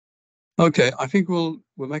Okay, I think we'll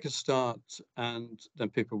make a start, and then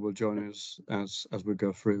people will join us as we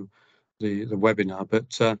go through the webinar.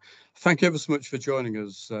 But thank you ever so much for joining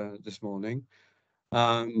us this morning.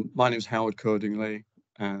 My name is Howard Codingley,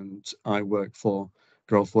 and I work for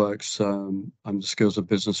GrowthWorks. I'm the Skills of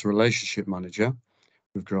Business Relationship Manager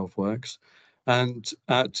with GrowthWorks, and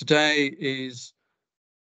today is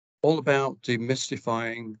all about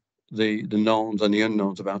demystifying the knowns and the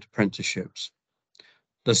unknowns about apprenticeships.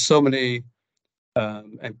 There's so many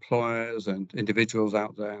employers and individuals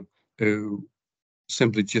out there who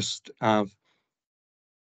simply just have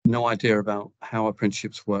no idea about how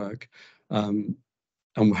apprenticeships work. Um,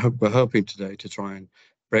 and we're hoping today to try and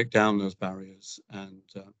break down those barriers and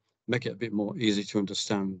make it a bit more easy to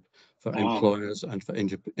understand for employers and for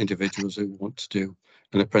individuals who want to do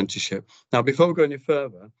an apprenticeship. Now, before we go any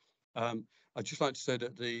further, I'd just like to say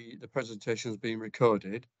that the presentation is being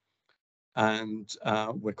recorded, and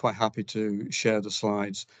we're quite happy to share the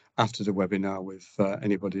slides after the webinar with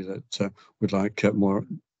anybody that would like more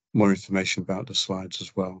information about the slides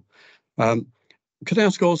as well. Could I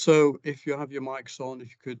ask also if you have your mics on, if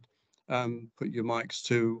you could put your mics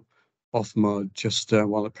to off mode just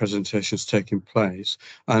while the presentation is taking place,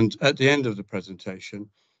 and at the end of the presentation,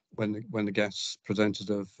 when the guests presenters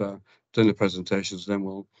have done the presentations, then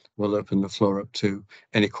we'll open the floor up to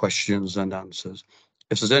any questions and answers.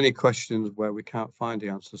 If there's any questions where we can't find the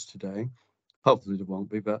answers today, hopefully there won't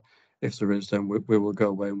be, but if there is, then we will go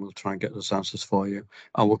away and we'll try and get those answers for you,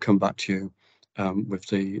 and we'll come back to you with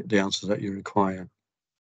the answers that you require.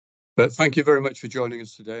 But thank you very much for joining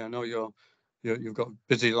us today. I know you've got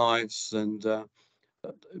busy lives, and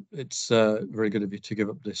it's very good of you to give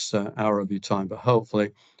up this hour of your time. But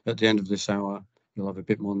hopefully, at the end of this hour, you'll have a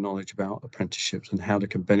bit more knowledge about apprenticeships and how they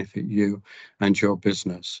can benefit you and your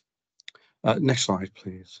business. Next slide,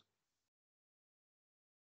 please.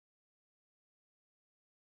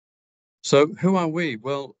 So, who are we?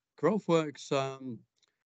 Well, GrowthWorks,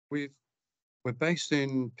 we're based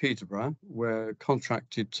in Peterborough. We're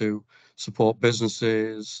contracted to support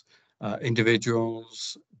businesses,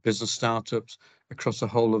 individuals, business startups across the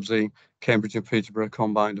whole of the Cambridge and Peterborough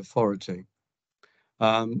Combined Authority.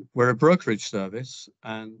 We're a brokerage service,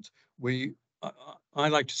 and I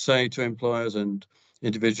like to say to employers and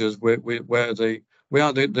individuals, we are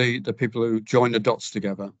the people who join the dots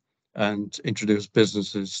together and introduce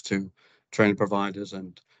businesses to training providers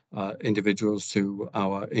and individuals to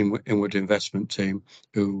our inward investment team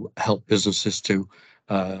who help businesses to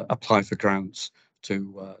apply for grants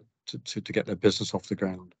to get their business off the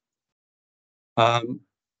ground.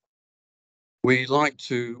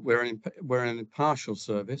 We're an impartial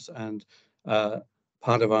service, and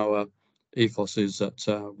part of our ethos is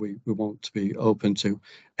that we want to be open to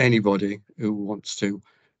anybody who wants to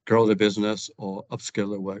grow their business or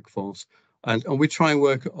upskill their workforce. And we try and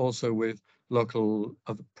work also with local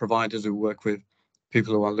providers who work with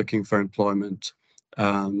people who are looking for employment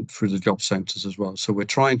through the job centres as well. So we're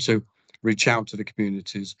trying to reach out to the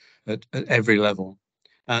communities at every level.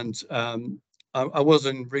 And I was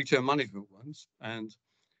in retail management once, and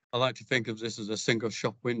I like to think of this as a single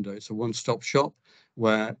shop window. It's a one-stop shop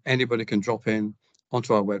where anybody can drop in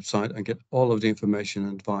onto our website and get all of the information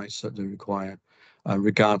and advice that they require,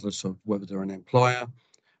 regardless of whether they're an employer,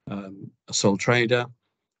 a sole trader,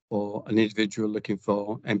 or an individual looking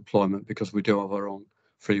for employment, because we do have our own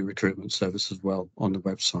free recruitment service as well on the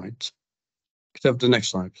website. Could I have the next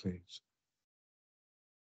slide, please?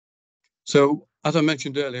 So, as I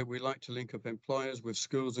mentioned earlier, we like to link up employers with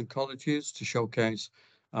schools and colleges to showcase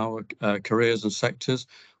our careers and sectors.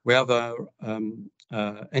 We have our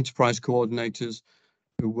enterprise coordinators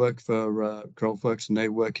who work for GrowthWorks, and they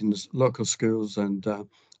work in the local schools and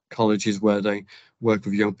colleges where they work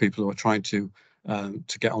with young people who are trying to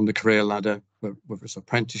get on the career ladder, whether it's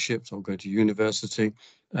apprenticeships or go to university.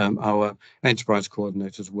 Our enterprise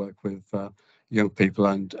coordinators work with young people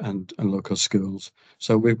and local schools.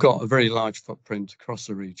 So we've got a very large footprint across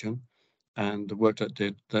the region, and the work that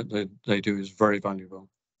they do is very valuable.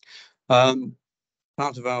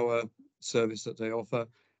 Part of our service that they offer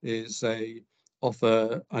is they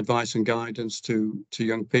offer advice and guidance to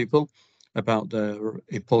young people about their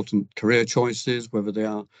important career choices, whether they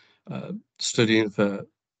are studying for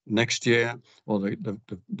next year or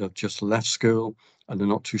they've just left school and they're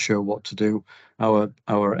not too sure what to do.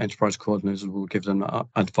 Our enterprise coordinators will give them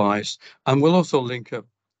advice, and we'll also link up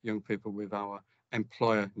young people with our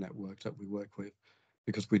employer network that we work with,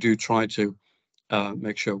 because we do try to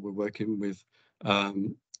make sure we're working with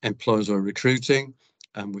employers who are recruiting,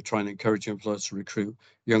 and we try and encourage employers to recruit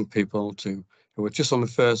young people who are just on the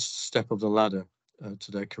first step of the ladder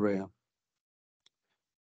to their career.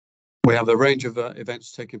 We have a range of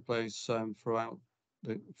events taking place throughout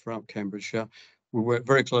Cambridgeshire. We work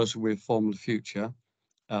very closely with Form the Future,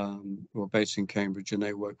 who are based in Cambridge, and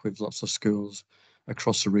they work with lots of schools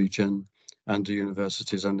across the region and the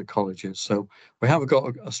universities and the colleges. So we have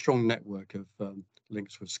got a strong network of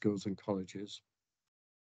links with schools and colleges.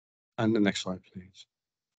 And the next slide, please.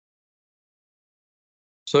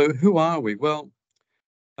 So who are we? Well,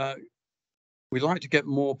 we like to get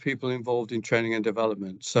more people involved in training and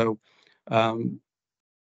development. So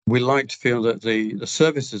we like to feel that the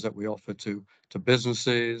services that we offer to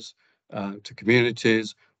businesses, to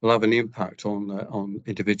communities, will have an impact on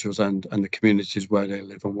individuals and the communities where they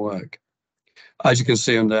live and work. As you can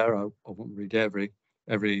see on there, I won't read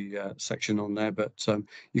every section on there, but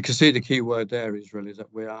you can see the key word there is really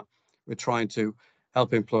that we're trying to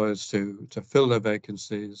help employers to fill their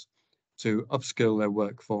vacancies, to upskill their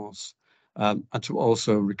workforce, and to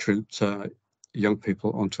also recruit young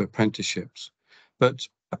people onto apprenticeships. But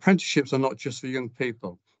apprenticeships are not just for young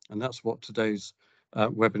people, and that's what today's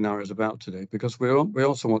webinar is about today, because we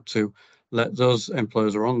also want to let those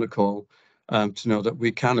employers who are on the call to know that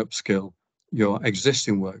we can upskill your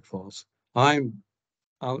existing workforce. I'm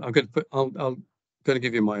going to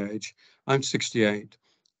give you my age. I'm 68.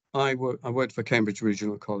 I worked for Cambridge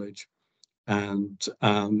Regional College, and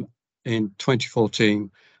in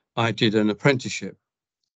 2014, I did an apprenticeship,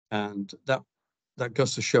 and that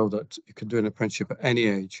goes to show that you can do an apprenticeship at any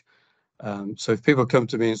age. So if people come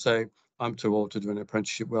to me and say, I'm too old to do an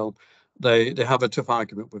apprenticeship, well, they have a tough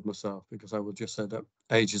argument with myself, because I will just say that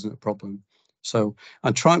age isn't a problem. So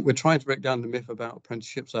we're trying to break down the myth about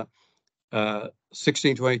apprenticeships that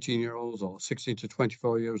 16 to 18-year-olds or 16 to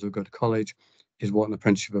 24-year-olds who go to college is what an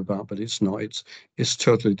apprenticeship is about, but it's not. It's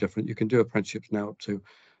totally different. You can do apprenticeships now up to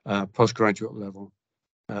postgraduate level,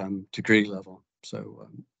 degree level. So,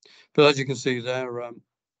 but as you can see there,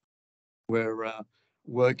 we're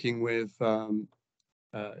working with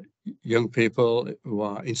young people who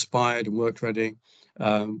are inspired and work ready.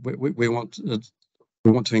 We want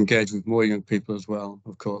to engage with more young people as well,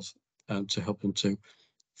 of course, to help them to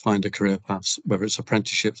find a career path, whether it's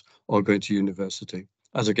apprenticeships or going to university.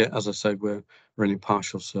 As I said, we're running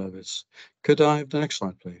partial service. Could I have the next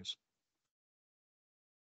slide, please?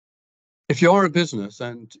 If you're a business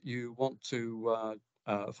and you want to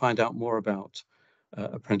find out more about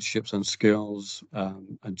apprenticeships and skills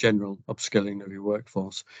and general upskilling of your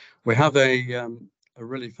workforce, we have a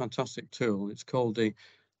really fantastic tool. It's called the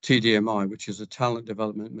TDMI, which is a Talent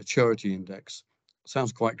Development Maturity Index.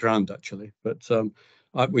 Sounds quite grand, actually, but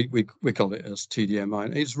we call it as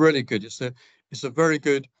TDMI. It's really good. It's a very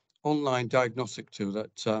good online diagnostic tool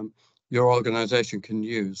that your organisation can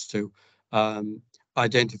use to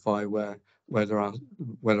identify where there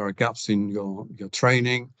are gaps in your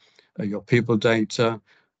training, your people data,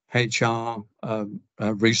 HR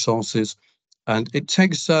resources, and it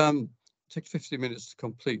takes 50 minutes to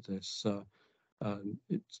complete this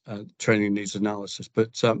training needs analysis.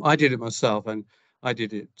 But I did it myself, and I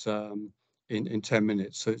did it in 10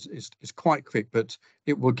 minutes, so it's quite quick. But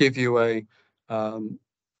it will give you an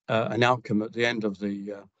outcome at the end of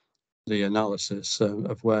the analysis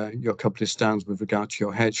of where your company stands with regard to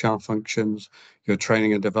your HR functions, your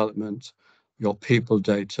training and development, your people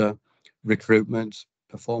data, recruitment,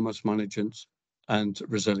 performance management, and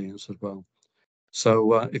resilience as well.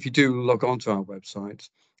 So if you do log on to our website,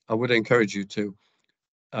 I would encourage you to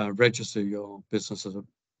register your business as a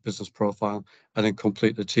business profile and then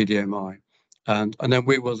complete the TDMI. And then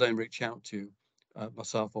we will then reach out to you,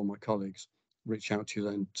 myself or my colleagues, reach out to you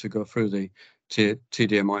then to go through the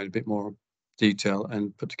TDMI in a bit more detail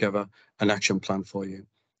and put together an action plan for you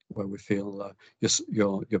where we feel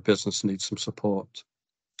your business needs some support.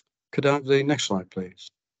 Could I have the next slide, please?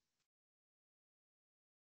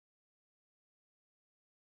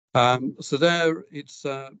 So there, it's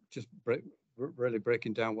just really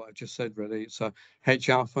breaking down what I just said, really. It's a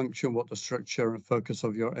HR function, what the structure and focus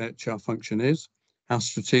of your HR function is, how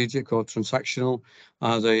strategic or transactional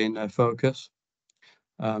are they in their focus.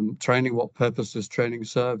 Training, what purpose does training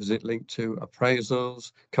serve? Is it linked to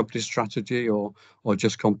appraisals, company strategy, or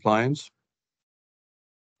just compliance?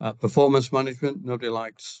 Performance management, nobody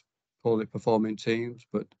likes call it performing teams,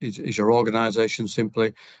 but is your organization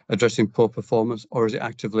simply addressing poor performance, or is it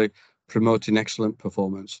actively promoting excellent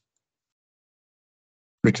performance?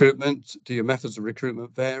 Recruitment, do your methods of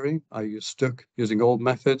recruitment vary? Are you stuck using old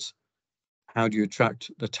methods? How do you attract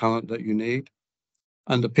the talent that you need?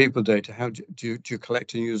 And the people data, how do you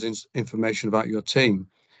collect and use information about your team?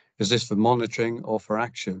 Is this for monitoring or for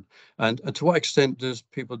action? And to what extent does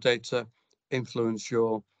people data influence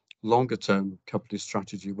your longer term company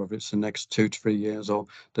strategy, whether it's the next 2 to 3 years or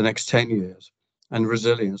the next 10 years? And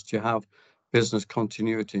resilience, do you have business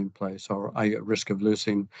continuity in place, or are you at risk of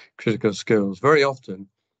losing critical skills? Very often,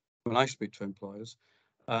 when I speak to employers,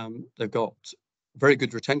 they've got very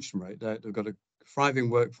good retention rate. They've got a thriving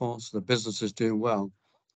workforce, the business is doing well.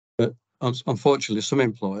 But unfortunately, some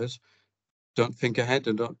employers don't think ahead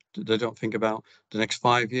and they don't think about the next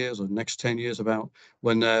 5 years or the next 10 years, about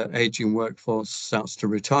when their aging workforce starts to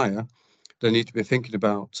retire. They need to be thinking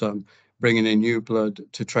about bringing in new blood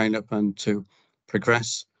to train up and to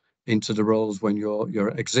progress into the roles when your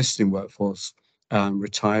existing workforce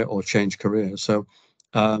retire or change careers. So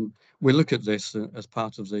we look at this as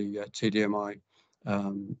part of the TDMI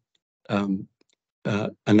um, um,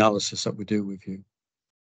 analysis that we do with you.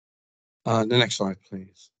 The next slide,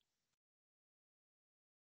 please.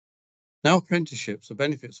 Now, apprenticeships, the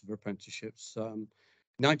benefits of apprenticeships.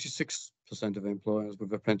 96% of employers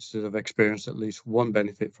with apprentices have experienced at least one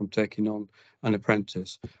benefit from taking on an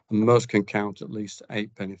apprentice, and most can count at least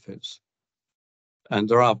 8 benefits. And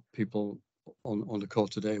there are people on the call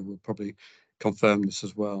today who will probably confirm this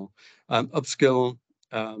as well. Upskill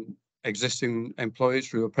existing employees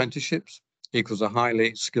through apprenticeships equals a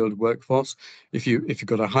highly skilled workforce. If you've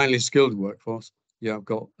got a highly skilled workforce, you have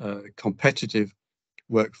got a competitive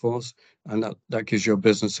workforce, and that gives your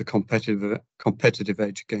business a competitive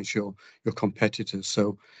edge against your competitors.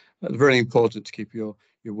 So very important to keep your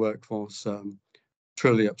workforce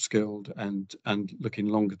truly upskilled and looking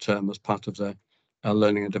longer term as part of their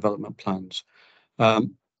learning and development plans.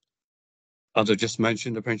 As I just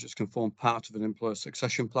mentioned, apprenticeships can form part of an employer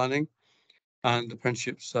succession planning, and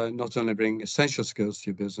apprenticeships not only bring essential skills to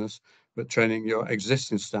your business, but training your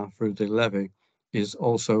existing staff through the levy is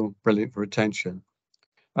also brilliant for retention.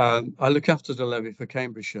 I look after the levy for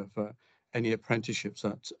Cambridgeshire for any apprenticeships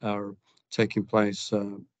that are taking place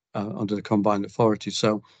under the combined authority.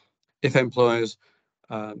 So if employers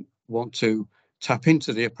want to tap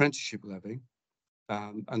into the apprenticeship levy,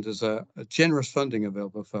 and there's a generous funding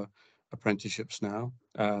available for apprenticeships now,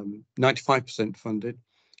 95% funded,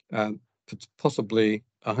 possibly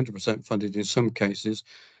 100% funded in some cases.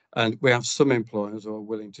 And we have some employers who are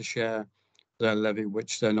willing to share their levy,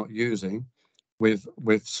 which they're not using, with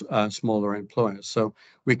smaller employers. So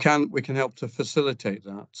we can help to facilitate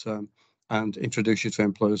that and introduce you to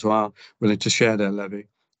employers who are willing to share their levy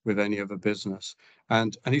with any other business.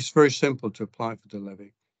 And it's very simple to apply for the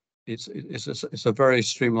levy. It's a very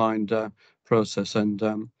streamlined process,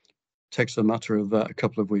 and takes a matter of a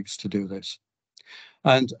couple of weeks to do this.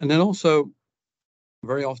 And then also,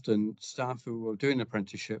 very often staff who are doing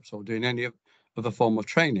apprenticeships or doing any other form of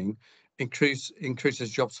training increases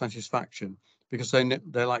job satisfaction, because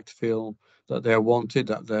they like to feel that they're wanted,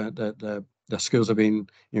 that their skills are being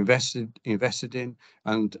invested in,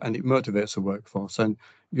 and it motivates the workforce. And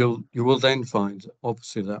you will then find,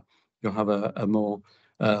 obviously, that you'll have a more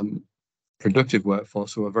productive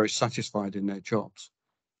workforce who are very satisfied in their jobs.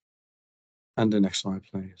 And the next slide,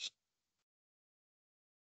 please.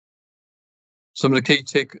 Some of the key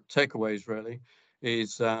takeaways really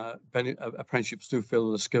is apprenticeships do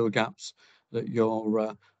fill the skill gaps that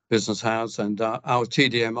your business has, and our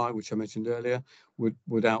TDMI, which I mentioned earlier,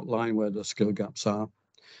 would outline where the skill gaps are.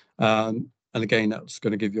 And again, that's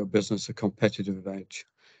going to give your business a competitive edge.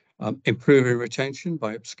 Improving retention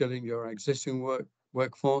by upskilling your existing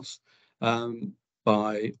workforce,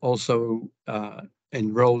 by also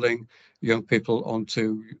enrolling young people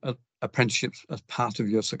onto apprenticeships as part of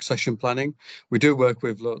your succession planning. We do work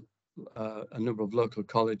with a number of local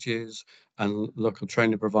colleges and local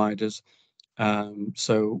training providers.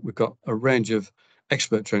 So we've got a range of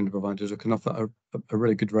expert training providers who can offer a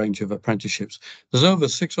really good range of apprenticeships. There's over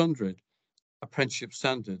 600 apprenticeship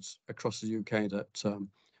standards across the UK that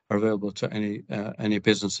are available to any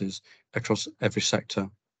businesses across every sector.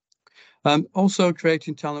 Also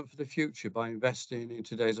creating talent for the future by investing in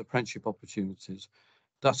today's apprenticeship opportunities.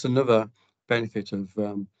 That's another benefit of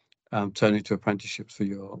turning to apprenticeships for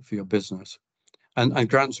your business. And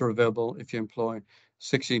grants are available if you employ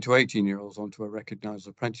 16 to 18-year-olds onto a recognised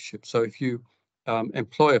apprenticeship. So if you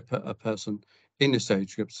employ a person in this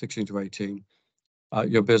age group, 16 to 18,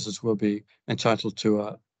 your business will be entitled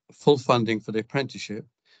to full funding for the apprenticeship,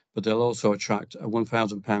 but they'll also attract a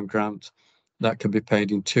 £1,000 grant that can be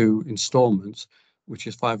paid in 2 instalments, which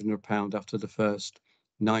is £500 after the first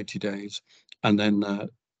 90 days, and then the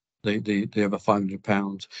other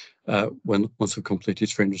 £500 once we've completed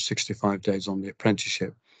 365 days on the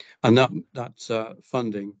apprenticeship. And that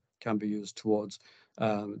funding can be used towards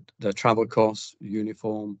their travel costs,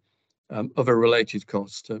 uniform, other related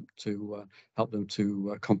costs to help them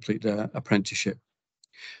to complete their apprenticeship.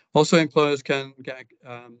 Also, employers can get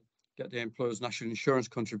the employer's national insurance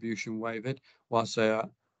contribution waived whilst they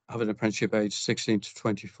have an apprenticeship age 16 to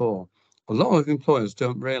 24. A lot of employers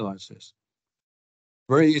don't realise this.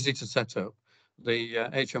 Very easy to set up. The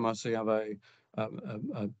HMRC have a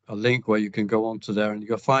link where you can go onto there, and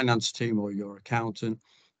your finance team or your accountant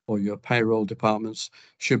or your payroll departments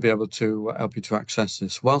should be able to help you to access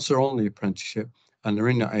this. Whilst they're on the apprenticeship and they're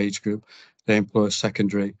in that age group, the employer's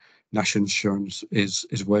secondary national insurance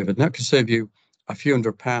is waived. And that can save you a few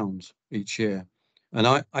 £100s each year. And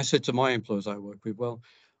I said to my employers I work with, well,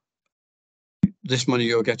 this money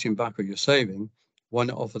you're getting back or you're saving, why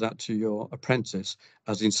not offer that to your apprentice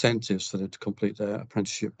as incentives for them to complete their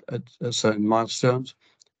apprenticeship at certain milestones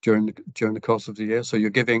during the course of the year? So you're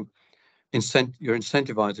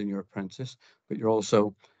incentivizing your apprentice, but you're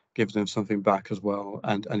also giving them something back as well,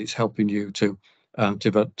 and it's helping you to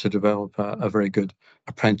develop a very good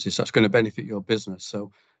apprentice that's going to benefit your business. So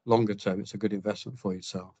longer term, it's a good investment for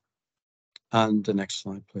yourself. And the next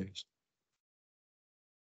slide, please.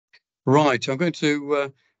 Right, I'm going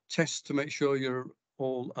to test to make sure you're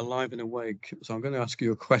all alive and awake. So I'm going to ask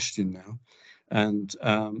you a question now. And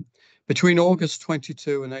between August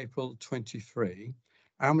 22 and April 23,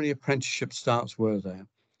 how many apprenticeship starts were there?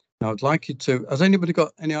 Now, I'd like you to, has anybody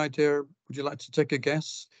got any idea? Would you like to take a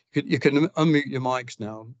guess? You can unmute your mics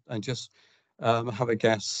now and just have a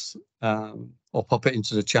guess, or pop it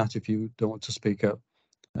into the chat if you don't want to speak up.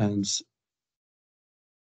 And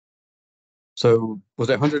so was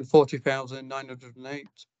it 140,908,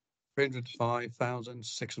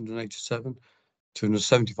 305,687,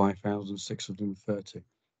 275,630?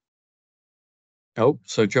 Oh,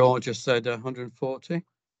 so George just said 140.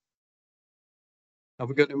 Have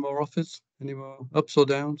we got any more offers? Any more ups or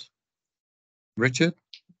downs? Richard?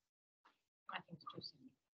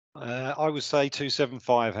 I would say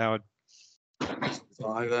 275, Howard.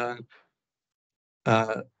 5,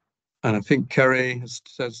 and I think Kerry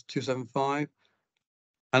says 275.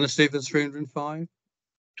 Anna Stevens 305.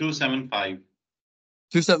 275.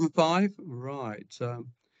 275. Right.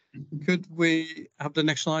 Could we have the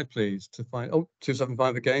next slide, please, to find? Oh,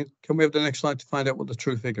 275 again. Can we have the next slide to find out what the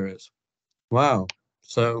true figure is? Wow.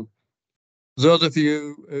 So those of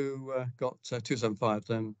you who got 275,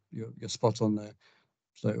 then you're spot on there.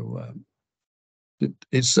 So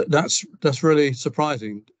that's really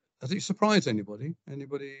surprising. Has it surprised anybody?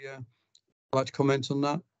 Anybody like to comment on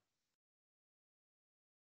that?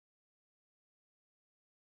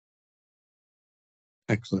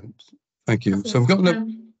 Excellent. Thank you. So we've got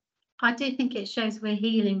I do think it shows we're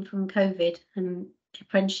healing from COVID and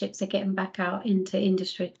apprenticeships are getting back out into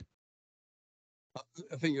industry.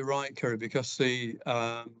 I think you're right, Kerry, because the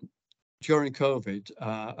during COVID,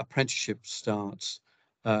 apprenticeship starts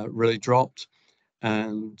really dropped,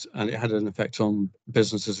 and it had an effect on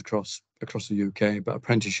businesses across the UK, but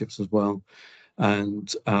apprenticeships as well.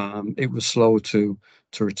 And it was slow to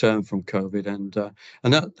return from COVID, and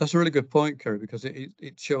that's a really good point, Kerry, because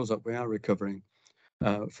it shows that we are recovering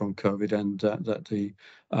from COVID, and that the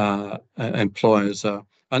employers are,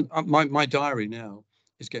 and my diary now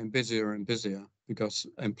is getting busier and busier because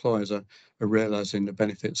employers are realising the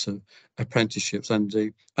benefits of apprenticeships, and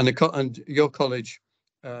your college,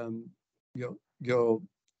 your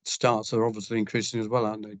starts are obviously increasing as well,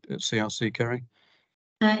 aren't they, at CRC, Kerry?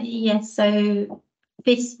 Yes, so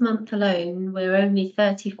this month alone, we're only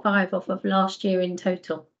 35 off of last year in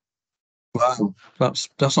total. Wow, that's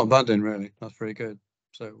not bad then, really. That's very good.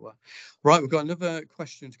 So, right, we've got another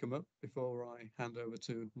question to come up before I hand over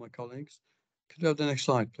to my colleagues. Could you have the next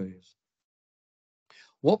slide, please?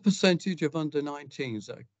 What percentage of under 19s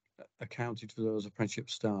are accounted for those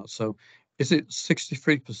apprenticeship starts? So, is it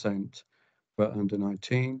 63% for under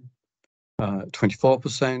 19,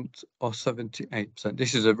 24%, or 78%?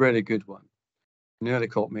 This is a really good one. Nearly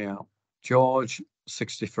caught me out. George,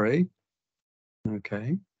 63.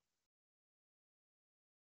 Okay.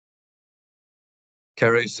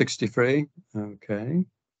 Kerry, 63. Okay.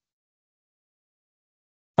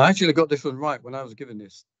 I actually got this one right when I was given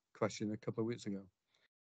this question a couple of weeks ago.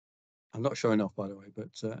 I'm not showing off, by the way, but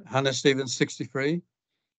Hannah Stevens, 63.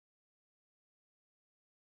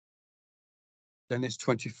 Dennis,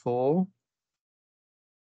 24.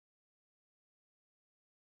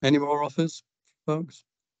 Any more offers, folks?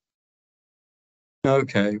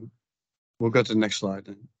 Okay, we'll go to the next slide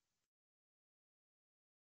then.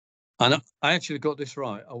 And I actually got this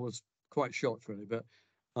right. I was quite shocked, really, but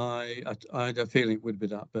I had a feeling it would be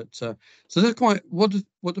that. But so that's quite. What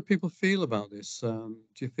do people feel about this? Do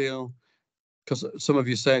you feel? Because some of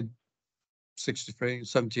you said 63,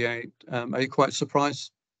 78. Are you quite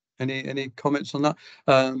surprised? Any comments on that?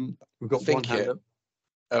 We've got one hand up.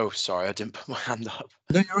 Oh, sorry, I didn't put my hand up.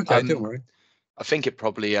 No, you're okay. Don't worry. I think it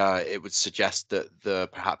probably it would suggest that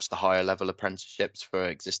perhaps the higher level apprenticeships for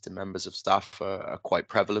existing members of staff are quite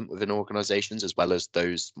prevalent within organisations, as well as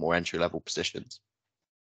those more entry level positions.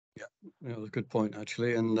 Yeah, that's a good point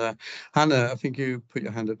actually. And Hannah, I think you put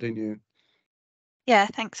your hand up, didn't you? Yeah,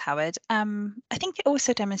 thanks, Howard. I think it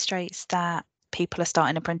also demonstrates that people are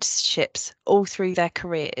starting apprenticeships all through their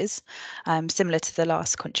careers, similar to the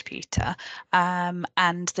last contributor,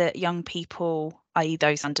 and that young people, i.e.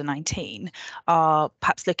 those under 19, are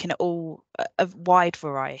perhaps looking at a wide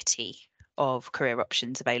variety of career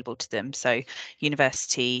options available to them. So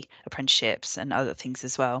university, apprenticeships and other things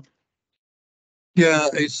as well. Yeah,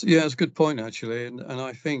 it's a good point actually. And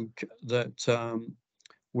I think that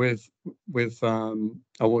with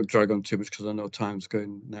I won't drag on too much because I know time's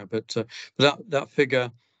going now, but that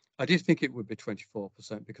figure, I did think it would be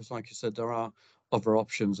 24% because, like you said, there are other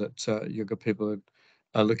options that younger people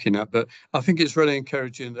are looking at. But I think it's really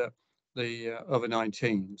encouraging that the over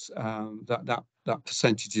 19s that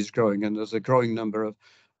percentage is growing, and there's a growing number of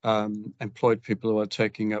employed people who are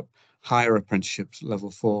taking up higher apprenticeships,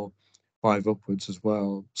 level 4, 5 upwards as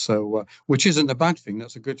well. So which isn't a bad thing.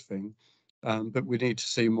 That's a good thing. But we need to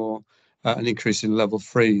see more an increase in level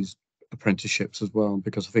 3s apprenticeships as well,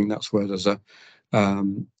 because I think that's where there's a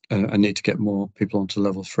need to get more people onto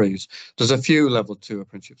level 3s. There's a few level 2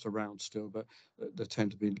 apprenticeships around still, but they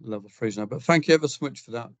tend to be level 3s now. But thank you ever so much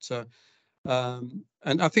for that.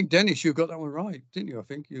 And I think, Dennis, you got that one right, didn't you? I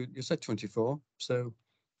think you said 24. So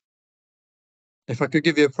if I could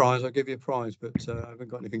give you a prize, I'll give you a prize, but I haven't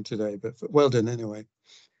got anything today. But well done anyway.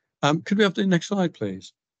 Could we have the next slide,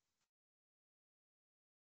 please?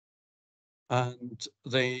 And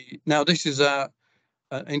now this is an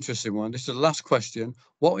interesting one. This is the last question.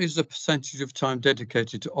 What is the percentage of time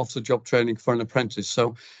dedicated to off-the-job training for an apprentice?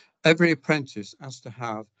 So every apprentice has to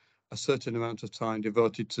have a certain amount of time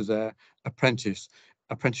devoted to their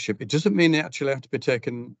apprenticeship. It doesn't mean they actually have to be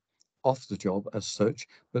taken off the job as such,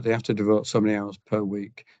 but they have to devote so many hours per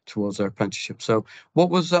week towards their apprenticeship. So what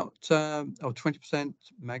was that? 20%,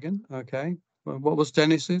 Megan. Okay. Well, what was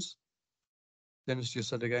Dennis's? Dennis just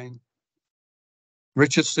said again.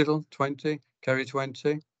 Richard Stiddle, 20. Kerry,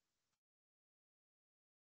 20.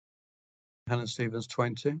 Hannah Stevens,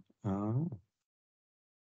 20. Oh.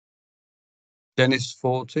 Dennis,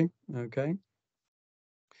 40. Okay.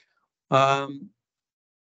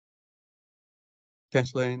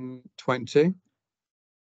 Kathleen, 20.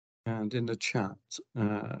 And in the chat,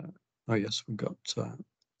 oh yes, we've got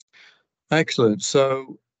excellent.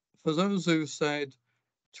 So for those who said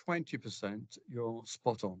 20%, you're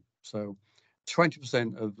spot on. So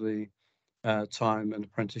 20% of the time an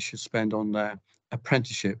apprentice should spend on their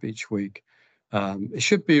apprenticeship each week. It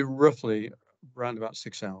should be roughly around about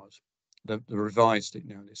 6 hours. They've revised it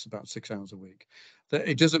now, and it's about 6 hours a week.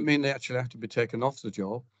 It doesn't mean they actually have to be taken off the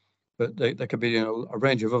job, but there could be a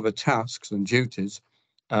range of other tasks and duties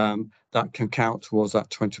that can count towards that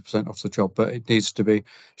 20% off the job, but it needs to be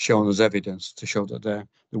shown as evidence to show that they're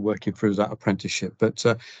working through that apprenticeship. But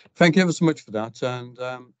thank you ever so much for that. And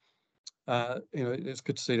it's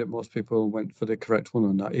good to see that most people went for the correct one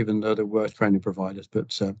on that, even though they were training providers,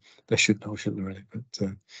 but they should know, shouldn't they, really?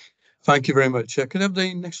 But thank you very much. Could I have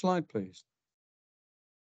the next slide, please?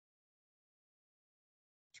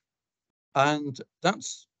 And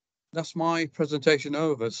that's my presentation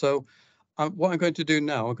over. So what I'm going to do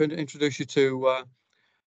now, I'm going to introduce you to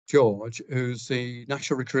George, who's the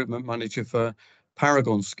National Recruitment Manager for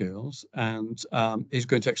Paragon Skills, and he's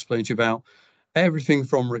going to explain to you about everything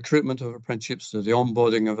from recruitment of apprenticeships to the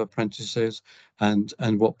onboarding of apprentices and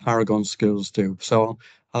what Paragon Skills do. So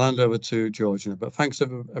I'll hand over to George now, but thanks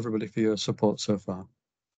everybody for your support so far.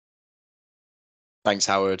 Thanks,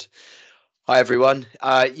 Howard. Hi, everyone.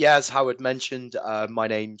 As Howard mentioned, my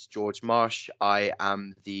name's George Marsh. I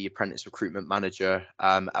am the Apprentice Recruitment Manager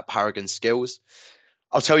at Paragon Skills.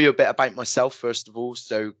 I'll tell you a bit about myself, first of all.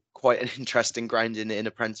 So quite an interesting grounding in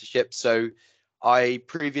apprenticeship. So I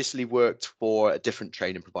previously worked for a different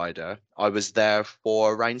training provider. I was there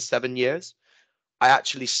for around 7 years. I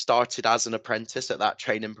actually started as an apprentice at that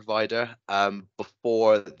training provider.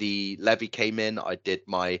 Before the levy came in, I did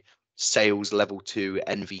my sales level 2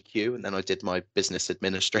 NVQ, and then I did my business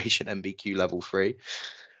administration NVQ level 3.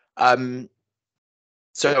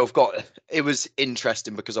 So it was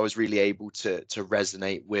interesting because I was really able to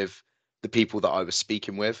resonate with the people that I was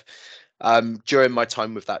speaking with. During my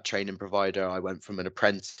time with that training provider, I went from an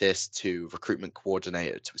apprentice to recruitment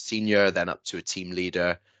coordinator to a senior, then up to a team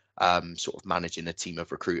leader, sort of managing a team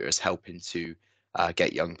of recruiters, helping to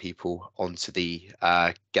get young people onto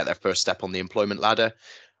get their first step on the employment ladder.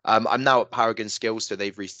 I'm now at Paragon Skills, so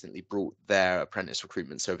they've recently brought their apprentice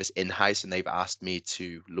recruitment service in-house, and they've asked me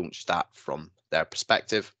to launch that from their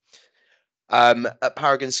perspective. At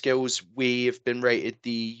Paragon Skills, we've been rated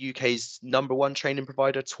the UK's #1 training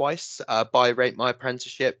provider twice by Rate My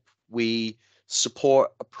Apprenticeship. We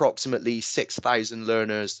support approximately 6,000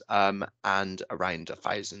 learners and around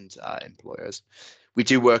 1,000 employers. We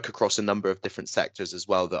do work across a number of different sectors as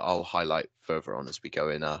well that I'll highlight further on as we go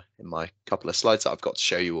in my couple of slides that I've got to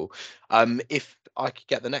show you all. If I could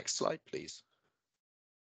get the next slide, please.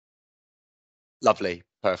 Lovely,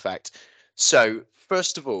 perfect. So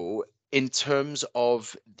first of all, in terms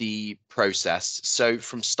of the process, so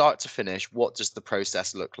from start to finish, what does the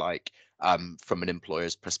process look like from an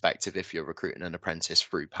employer's perspective if you're recruiting an apprentice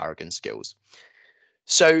through Paragon Skills?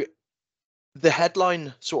 So the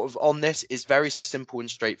headline sort of on this is very simple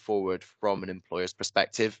and straightforward from an employer's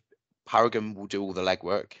perspective. Paragon will do all the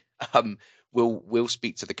legwork. We'll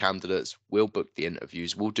speak to the candidates, we'll book the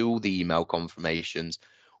interviews, we'll do all the email confirmations.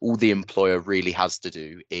 All the employer really has to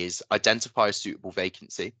do is identify a suitable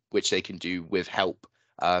vacancy, which they can do with help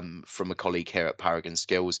from a colleague here at Paragon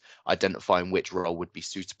Skills, identifying which role would be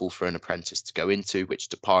suitable for an apprentice to go into, which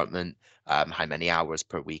department, how many hours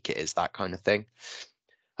per week it is, that kind of thing.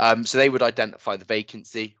 So they would identify the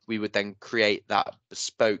vacancy. We would then create that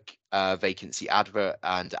bespoke vacancy advert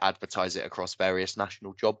and advertise it across various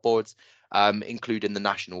national job boards, including the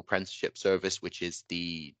National Apprenticeship Service, which is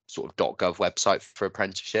the sort of .gov website for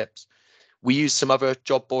apprenticeships. We use some other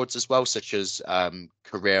job boards as well, such as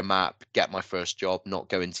Career Map, Get My First Job, Not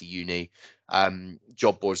Going to Uni,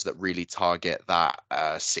 job boards that really target that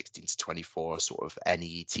 16 to 24 sort of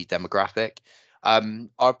NEET demographic. Our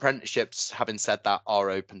apprenticeships, having said that, are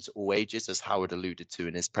open to all ages, as Howard alluded to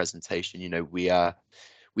in his presentation. You know,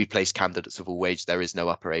 we place candidates of all age. There is no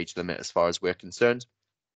upper age limit as far as we're concerned.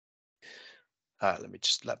 Let me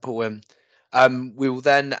just let Paul in. We will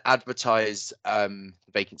then advertise the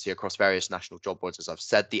vacancy across various national job boards. As I've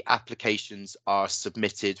said, the applications are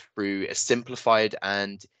submitted through a simplified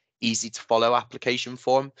and easy to follow application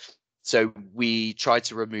form. So we try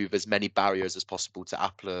to remove as many barriers as possible to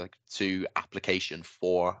application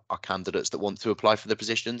for our candidates that want to apply for the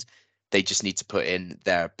positions. They just need to put in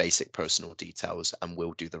their basic personal details and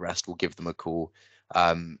we'll do the rest. We'll give them a call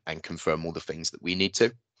and confirm all the things that we need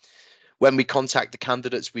to. When we contact the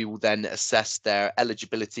candidates, we will then assess their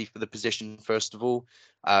eligibility for the position, first of all,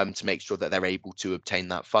 to make sure that they're able to obtain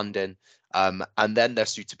that funding, and then their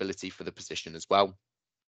suitability for the position as well.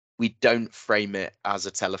 We don't frame it as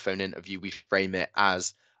a telephone interview. We frame it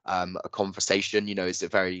as a conversation. You know, it's a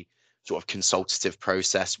very sort of consultative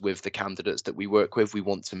process with the candidates that we work with. We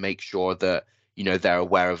want to make sure that, you know, they're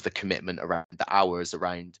aware of the commitment around the hours,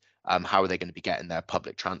 around how are they going to be getting their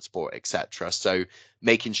public transport, etc. So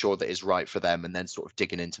making sure that it's right for them and then sort of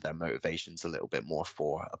digging into their motivations a little bit more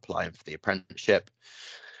for applying for the apprenticeship.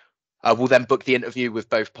 We'll then book the interview with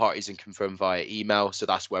both parties and confirm via email. So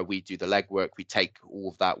that's where we do the legwork. We take all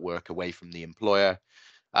of that work away from the employer.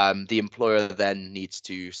 The employer then needs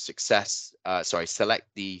to select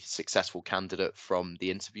the successful candidate from the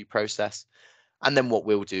interview process. And then what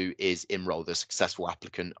we'll do is enroll the successful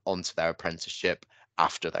applicant onto their apprenticeship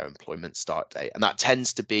after their employment start date. And that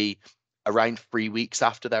tends to be around 3 weeks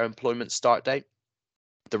after their employment start date.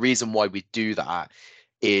 The reason why we do that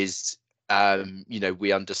is you know,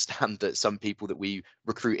 we understand that some people that we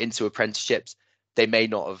recruit into apprenticeships, they may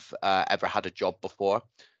not have ever had a job before.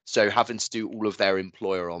 So having to do all of their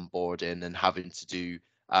employer onboarding and having to do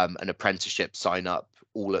an apprenticeship sign up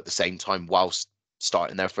all at the same time whilst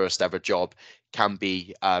starting their first ever job can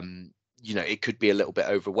be, you know, it could be a little bit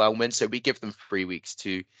overwhelming. So we give them 3 weeks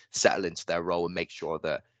to settle into their role and make sure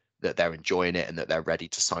that they're enjoying it and that they're ready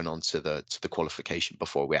to sign on to the qualification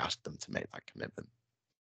before we ask them to make that commitment.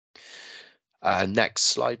 Next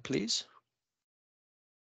slide, please.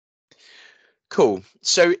 Cool.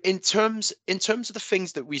 So in terms of the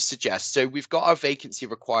things that we suggest, so we've got our vacancy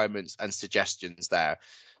requirements and suggestions there.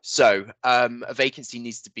 So a vacancy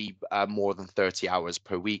needs to be more than 30 hours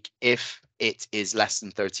per week. If it is less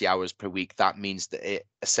than 30 hours per week, that means that it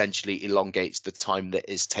essentially elongates the time that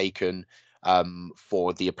is taken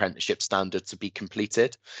for the apprenticeship standard to be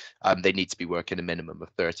completed. They need to be working a minimum of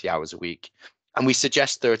 30 hours a week. And we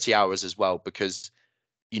suggest 30 hours as well because,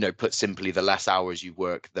 you know, put simply, the less hours you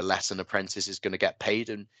work, the less an apprentice is going to get paid.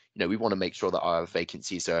 And, you know, we want to make sure that our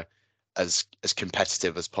vacancies are as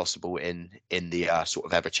competitive as possible in the sort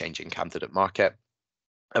of ever-changing candidate market.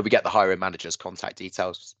 We get the hiring manager's contact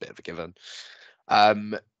details, it's a bit of a given.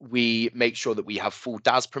 We make sure that we have full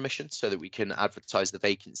DAS permission so that we can advertise the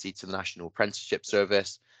vacancy to the National Apprenticeship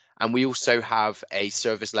Service. And we also have a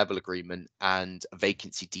service level agreement and a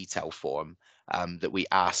vacancy detail form that we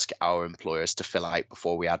ask our employers to fill out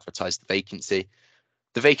before we advertise the vacancy.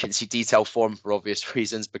 The vacancy detail form for obvious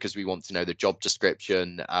reasons, because we want to know the job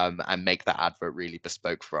description and make that advert really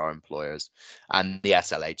bespoke for our employers. And the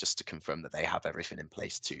SLA just to confirm that they have everything in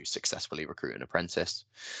place to successfully recruit an apprentice.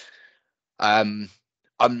 I'm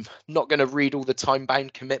not going to read all the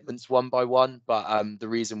time-bound commitments one by one, but the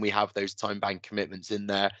reason we have those time-bound commitments in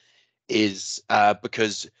there is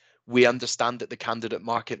because we understand that the candidate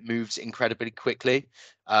market moves incredibly quickly.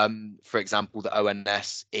 For example, the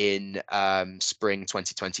ONS in spring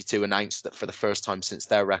 2022 announced that for the first time since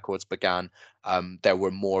their records began, there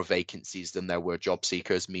were more vacancies than there were job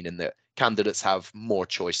seekers, meaning that candidates have more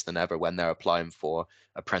choice than ever when they're applying for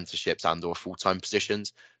apprenticeships and or full-time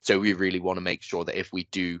positions. So we really want to make sure that if we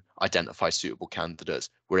do identify suitable candidates,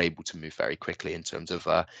 we're able to move very quickly in terms of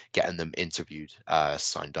getting them interviewed,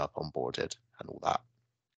 signed up, onboarded, and all that.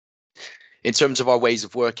 In terms of our ways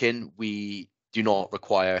of working, we do not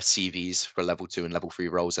require CVs for level 2 and level 3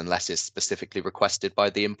 roles unless it's specifically requested by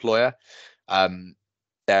the employer.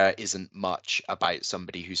 There isn't much about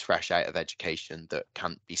somebody who's fresh out of education that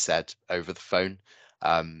can't be said over the phone.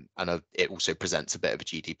 And it also presents a bit of a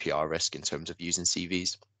GDPR risk in terms of using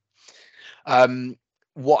CVs.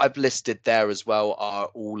 What I've listed there as well are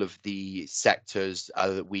all of the sectors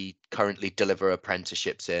that we currently deliver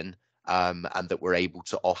apprenticeships in and that we're able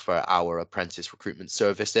to offer our apprentice recruitment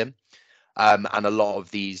service in. And a lot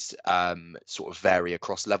of these sort of vary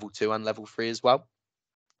across level 2 and level 3 as well.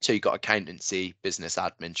 So you've got accountancy, business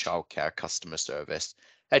admin, childcare, customer service,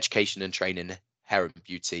 education and training, hair and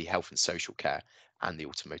beauty, health and social care, and the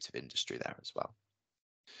automotive industry there as well.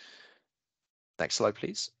 Next slide,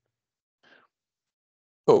 please.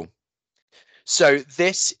 Cool. So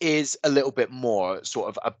this is a little bit more sort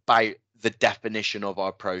of about the definition of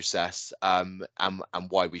our process and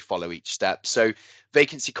why we follow each step. So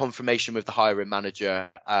vacancy confirmation with the hiring manager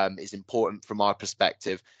is important from our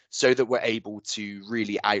perspective so that we're able to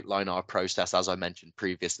really outline our process, as I mentioned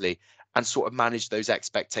previously, and sort of manage those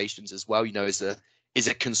expectations as well. You know, is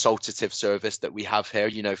a consultative service that we have here.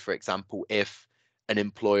 You know, for example, if an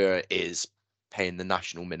employer is paying the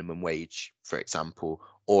national minimum wage, for example,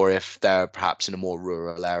 or if they're perhaps in a more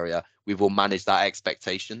rural area, we will manage that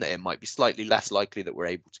expectation that it might be slightly less likely that we're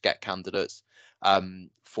able to get candidates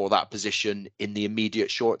for that position in the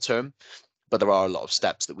immediate short term. But there are a lot of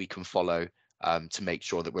steps that we can follow to make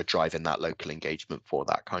sure that we're driving that local engagement for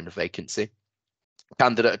that kind of vacancy.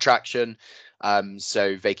 Candidate attraction.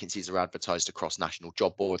 So vacancies are advertised across national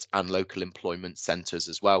job boards and local employment centres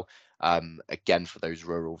as well. Again, for those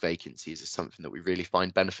rural vacancies is something that we really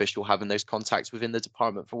find beneficial, having those contacts within the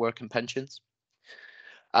Department for Work and Pensions.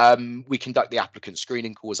 We conduct the applicant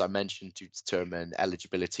screening call, as I mentioned, to determine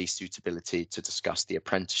eligibility, suitability, to discuss the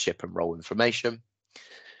apprenticeship and role information.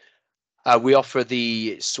 We offer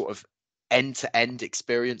the sort of end-to-end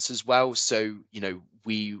experience as well. So, you know,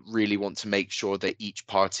 we really want to make sure that each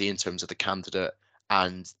party, in terms of the candidate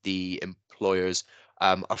and the employers,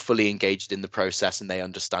 are fully engaged in the process and they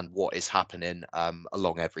understand what is happening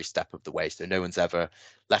along every step of the way. So no one's ever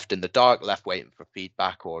left in the dark, left waiting for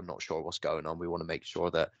feedback or not sure what's going on. We want to make sure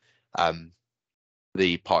that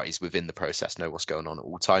the parties within the process know what's going on at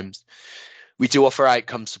all times. We do offer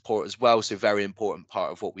outcome support as well, so very important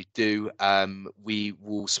part of what we do. We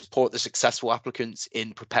will support the successful applicants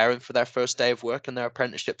in preparing for their first day of work and their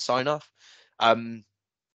apprenticeship sign-off.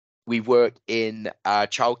 We work in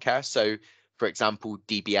childcare, so for example,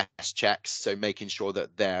 DBS checks, so making sure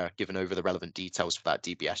that they're given over the relevant details for that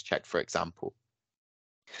DBS check, for example.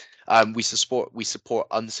 We support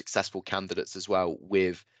unsuccessful candidates as well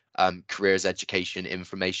with careers, education,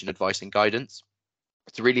 information, advice and guidance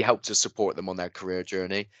to really help to support them on their career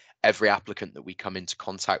journey. Every applicant that we come into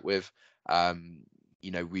contact with,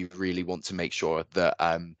 you know, we really want to make sure that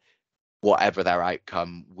whatever their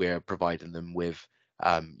outcome, we're providing them with,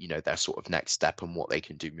 you know, their sort of next step and what they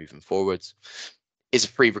can do moving forwards. Is a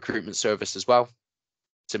free recruitment service as well.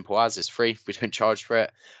 Simple as, it's free. We don't charge for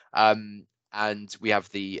it. And we have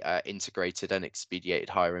the integrated and expedited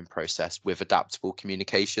hiring process with adaptable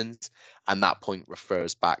communications. And that point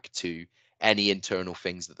refers back to any internal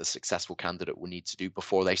things that the successful candidate will need to do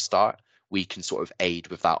before they start. We can sort of aid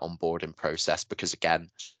with that onboarding process because, again,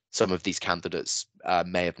 some of these candidates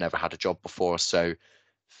may have never had a job before. So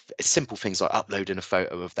simple things like uploading a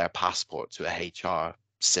photo of their passport to a HR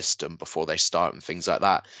system before they start and things like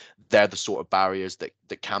that, they're the sort of barriers that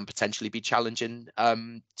can potentially be challenging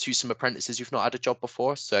to some apprentices who've not had a job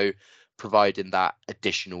before. So providing that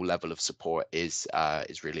additional level of support is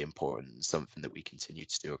really important and something that we continue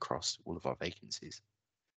to do across all of our vacancies.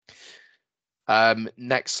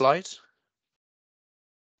 Next slide.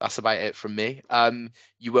 That's about it from me.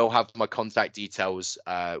 You will have my contact details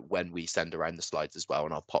when we send around the slides as well,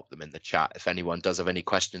 and I'll pop them in the chat. If anyone does have any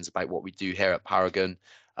questions about what we do here at Paragon,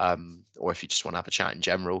 or if you just want to have a chat in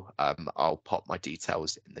general, I'll pop my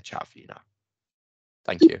details in the chat for you now.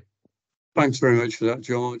 Thank you. Thanks very much for that,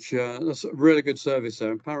 George. That's a really good service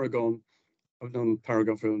there. And Paragon, I've known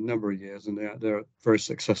Paragon for a number of years, and they're a very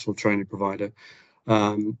successful training provider.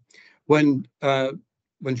 When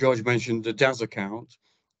George mentioned the DAS account,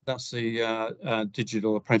 that's the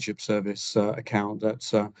digital apprenticeship service account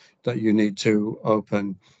that you need to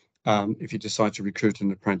open if you decide to recruit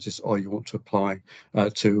an apprentice or you want to apply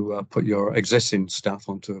to put your existing staff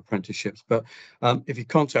onto apprenticeships. But if you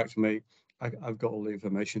contact me, I've got all the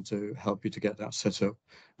information to help you to get that set up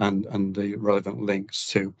and the relevant links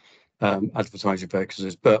to advertise your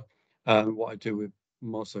vacancies. But what I do with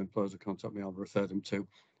most employers who contact me, I'll refer them to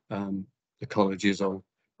the colleges or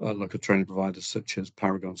local training providers such as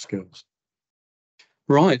Paragon Skills.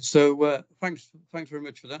 Right, so thanks very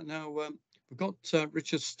much for that. Now we've got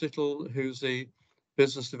Richard Stittle, who's the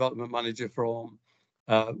Business Development Manager from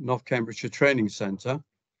North Cambridgeshire Training Centre,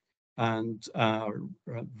 and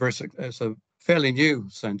it's a fairly new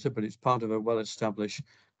centre, but it's part of a well-established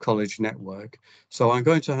college network. So I'm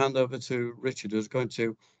going to hand over to Richard, who's going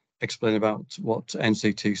to explain about what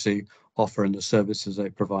NCTC offer and the services they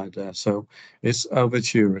provide there. So it's over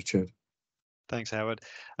to you, Richard. Thanks, Howard.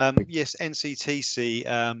 Yes,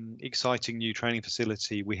 NCTC, exciting new training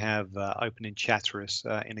facility we have open in Chatteris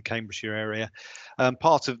in the Cambridgeshire area.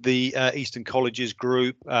 Part of the Eastern Colleges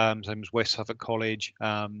group, same as West Suffolk College.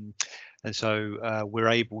 And so we're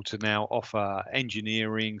able to now offer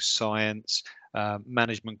engineering, science,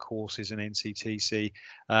 management courses in NCTC.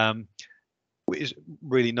 It's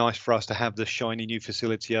really nice for us to have the shiny new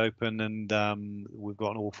facility open, and we've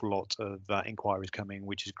got an awful lot of inquiries coming,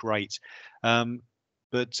 which is great.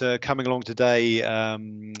 But coming along today,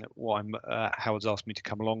 what Howard's asked me to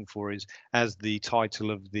come along for is, as the title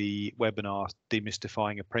of the webinar,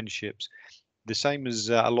 Demystifying Apprenticeships, the same as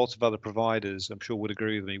a lot of other providers, I'm sure would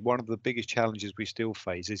agree with me, one of the biggest challenges we still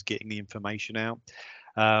face is getting the information out.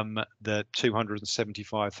 The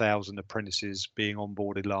 275,000 apprentices being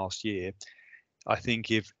onboarded last year. I think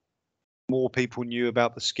if more people knew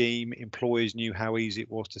about the scheme, employers knew how easy it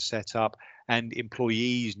was to set up, and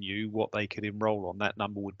employees knew what they could enrol on, that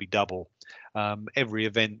number would be double. Every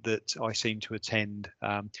event that I seem to attend,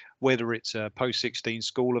 whether it's a post-16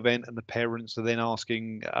 school event and the parents are then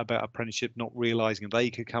asking about apprenticeship, not realising they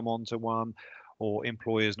could come onto one, or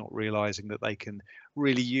employers not realising that they can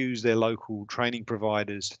really use their local training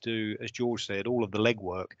providers to do, as George said, all of the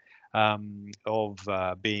legwork. Of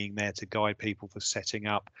being there to guide people for setting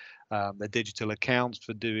up their digital accounts,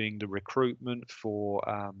 for doing the recruitment, for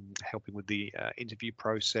helping with the interview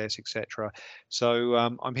process, etc. So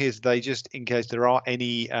I'm here today just in case there are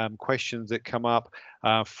any questions that come up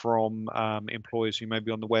from employers who may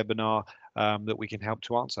be on the webinar that we can help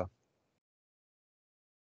to answer.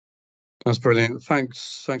 That's brilliant.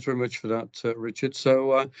 Thanks very much for that, Richard.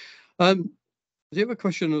 So the other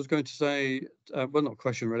question I was going to say, well, not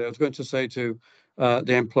question really, I was going to say to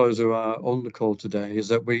the employers who are on the call today is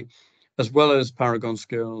that we, as well as Paragon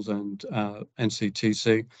Skills and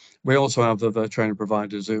NCTC, we also have other training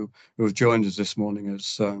providers who have joined us this morning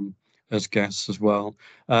as guests as well.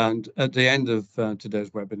 And at the end of today's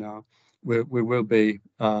webinar, we will be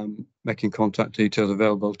making contact details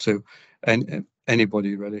available to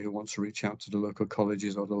anybody really who wants to reach out to the local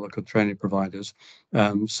colleges or the local training providers.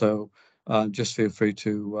 So just feel free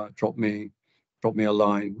to drop me a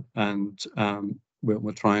line, and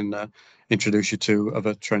we'll try and introduce you to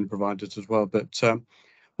other training providers as well. But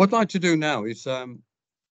what I'd like to do now is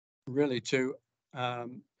really to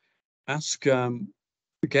ask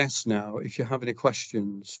the guests now if you have any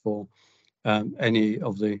questions for any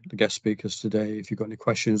of the guest speakers today. If you've got any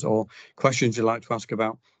questions or questions you'd like to ask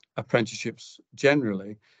about apprenticeships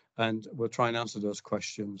generally, and we'll try and answer those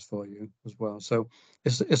questions for you as well. So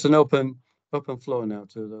it's an open floor now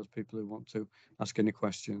to those people who want to ask any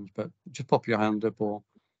questions, but just pop your hand up or.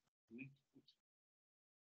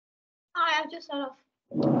 Hi, I've just sort of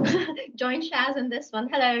joined Shaz in this one.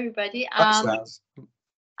 Hello, everybody.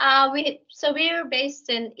 We're based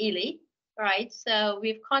in Ely, right? So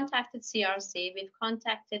we've contacted CRC, we've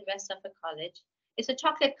contacted West Suffolk College. It's a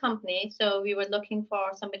chocolate company, so we were looking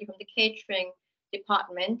for somebody from the catering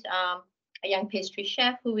department, a young pastry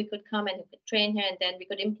chef who we could come and train here, and then we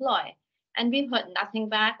could employ. And we've heard nothing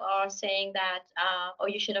back or saying that, oh,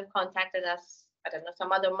 you should have contacted us, I don't know,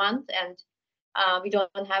 some other month, and we don't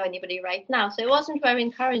have anybody right now. So it wasn't very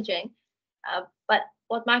encouraging. But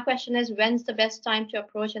what my question is, when's the best time to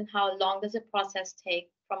approach and how long does the process take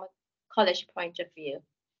from a college point of view?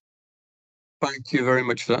 Thank you very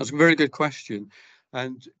much for that. That's a very good question.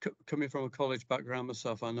 And coming from a college background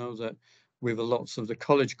myself, I know that with lots of the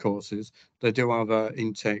college courses, they do have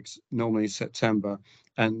intakes normally in September.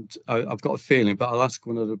 And I've got a feeling, but I'll ask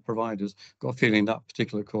one of the providers, got a feeling that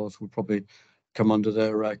particular course will probably come under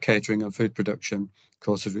their catering and food production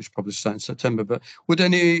courses, which probably start in September. But would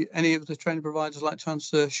any of the training providers like to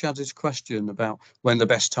answer Shaz's question about when the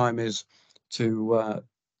best time is to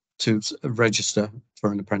register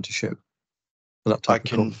for an apprenticeship? That type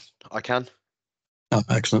of course? I can. Oh,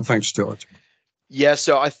 excellent. Thanks, George. Yeah,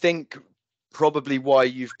 so I think probably why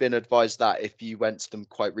you've been advised that if you went to them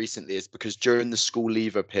quite recently is because during the school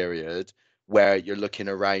leaver period, where you're looking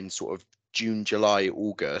around sort of June, July,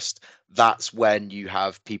 August, that's when you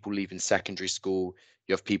have people leaving secondary school,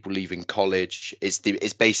 you have people leaving college. It's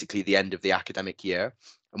basically the end of the academic year.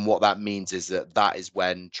 And what that means is that is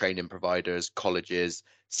when training providers, colleges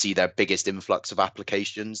see their biggest influx of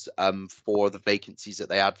applications for the vacancies that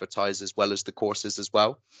they advertise, as well as the courses as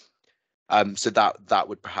well. So that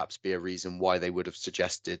would perhaps be a reason why they would have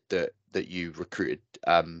suggested that you recruited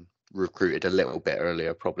a little bit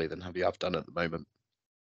earlier, probably, than you have done at the moment.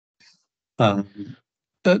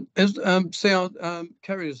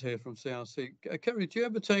 Kerry is here from CRC. Kerry, do you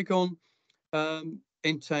ever take on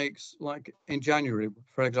intakes like in January,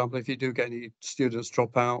 for example, if you do get any students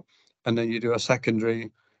drop out and then you do a secondary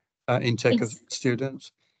intake of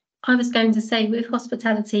students? I was going to say, with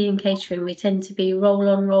hospitality and catering, we tend to be roll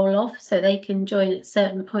on, roll off, so they can join at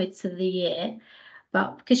certain points of the year.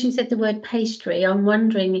 But because you said the word pastry, I'm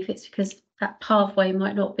wondering if it's because that pathway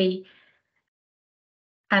might not be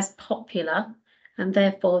as popular and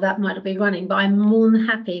therefore that might not be running. But I'm more than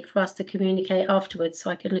happy for us to communicate afterwards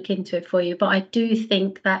so I can look into it for you. But I do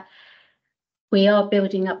think that we are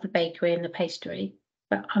building up the bakery and the pastry.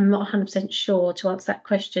 But I'm not 100% sure to answer that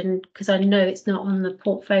question because I know it's not on the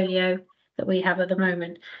portfolio that we have at the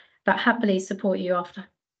moment. But happily support you after.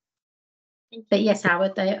 But yes,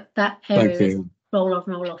 Howard, that area is roll on,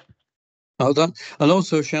 roll off. Oh, that, and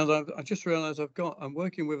also, Shaz, I just realised I'm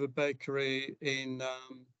working with a bakery in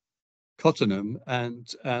Cottenham,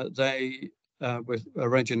 and we're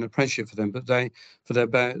arranging an apprenticeship for them, but for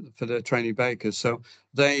their trainee bakers. So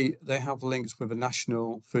they have links with a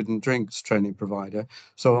national food and drinks training provider.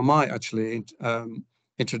 So I might actually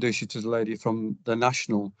introduce you to the lady from the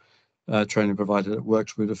national training provider that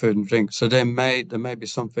works with the food and drink. So there may be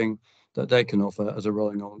something that they can offer as a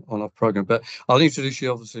rolling on off program. But I'll introduce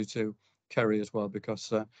you obviously to Kerry as well,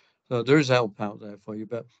 because there is help out there for you.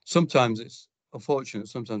 But sometimes it's unfortunate.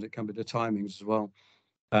 Sometimes it can be the timings as well.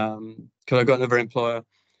 Because I've got another employer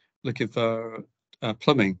looking for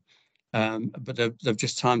plumbing, but they've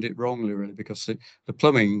just timed it wrongly, really, because the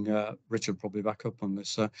plumbing, Richard probably back up on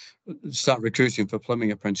this, start recruiting for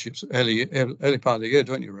plumbing apprenticeships early part of the year,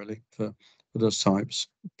 don't you, really, for those types?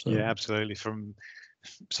 So. Yeah, absolutely.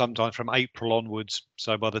 Sometimes from April onwards.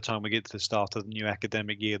 So by the time we get to the start of the new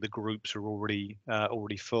academic year, the groups are already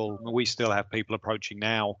full. We still have people approaching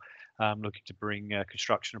now, looking to bring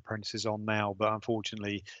construction apprentices on now, but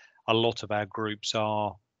unfortunately, a lot of our groups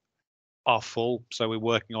are full. So we're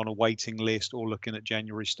working on a waiting list or looking at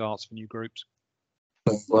January starts for new groups.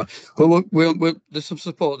 Well, there's some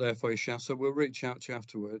support there for you, Shaz, so we'll reach out to you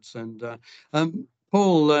afterwards. And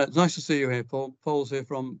Paul, nice to see you here, Paul. Paul's here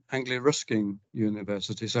from Anglia Ruskin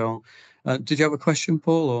University. So did you have a question,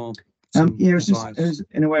 Paul? Or yeah,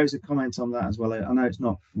 in a way, it was a comment on that as well. I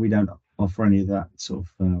know we don't offer any of that sort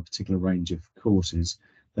of particular range of courses.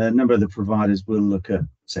 A number of the providers will look at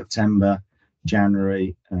September,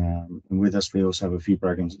 January, and with us, we also have a few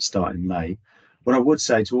programs that start in May. What I would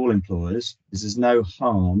say to all employers is there's no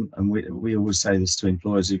harm, and we always say this to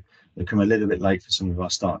employers who come a little bit late for some of our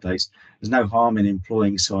start dates. There's no harm in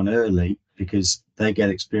employing someone early because they get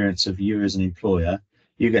experience of you as an employer.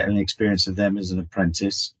 You get an experience of them as an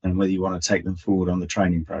apprentice, and whether you want to take them forward on the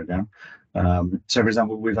training program. So, for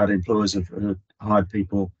example, we've had employers who hired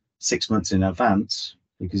people 6 months in advance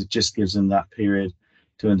because it just gives them that period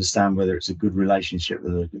to understand whether it's a good relationship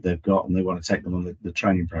that they've got and they want to take them on the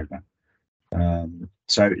training program.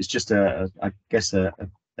 So it's just I guess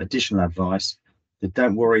additional advice that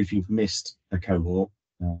don't worry if you've missed a cohort.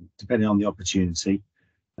 Depending on the opportunity,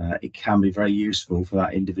 it can be very useful for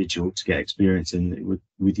that individual to get experience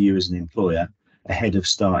with you as an employer ahead of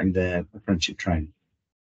starting their apprenticeship training.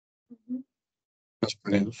 That's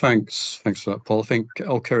brilliant. Thanks for that, Paul. I think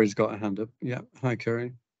Kerry's got a hand up. Yeah, hi,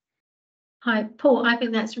 Kerry. Hi, Paul. I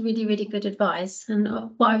think that's really, really good advice. And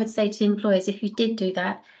what I would say to employers, if you did do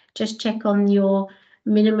that, just check on your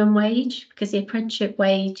minimum wage, because the apprenticeship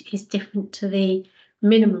wage is different to the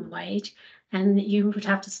minimum wage, and you would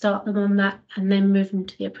have to start them on that and then move them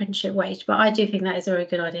to the apprenticeship wage. But I do think that is a very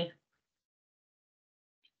good idea.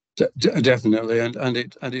 Definitely, and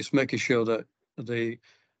it's making sure that the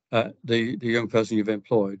young person you've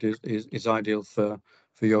employed is ideal for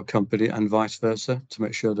your company, and vice versa, to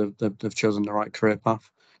make sure that they've chosen the right career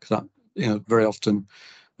path. Because that, very often,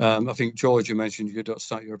 I think George, you mentioned you don't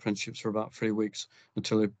start your apprenticeships for about 3 weeks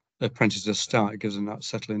until the apprentices start. It gives them that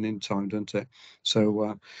settling in time, doesn't it?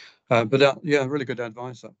 So, yeah, really good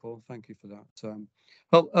advice, that, Paul. Thank you for that.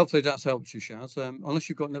 Well, hopefully that's helped you, Shaz. Unless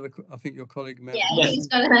you've got another, I think your colleague may. Yeah, he's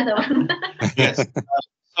got another one. Yes.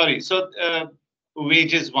 Sorry. So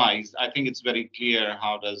wages wise, I think it's very clear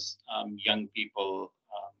how does young people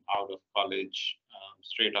out of college,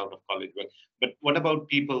 straight out of college work. But what about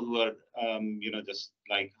people who are, just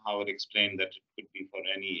like Howard explained, that it could be for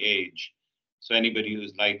any age. So anybody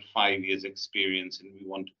who's like 5 years experience and we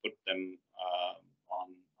want to put them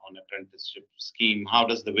on apprenticeship scheme, how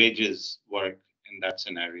does the wages work in that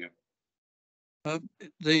scenario?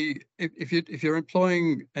 If you're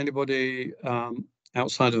employing anybody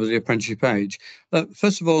outside of the apprenticeship age,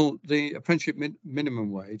 first of all, the apprenticeship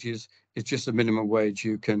minimum wage is just the minimum wage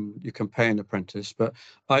you can pay an apprentice. But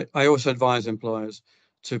I also advise employers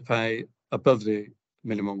to pay above the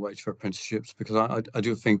minimum wage for apprenticeships, because I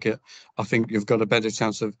do think I think you've got a better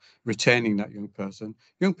chance of retaining that young person.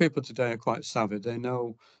 Young people today are quite savvy. They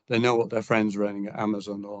know what their friends are earning at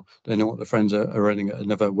Amazon, or they know what their friends are earning at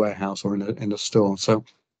another warehouse or in a store. So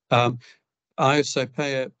I say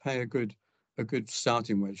pay a good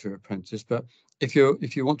starting wage for an apprentice. But if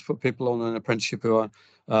you want to put people on an apprenticeship who are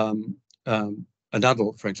an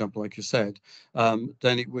adult, for example, like you said,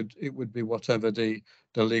 then it would be whatever the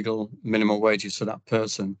legal minimum wage is for that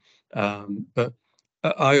person. But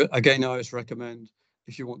I always recommend,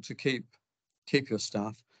 if you want to keep your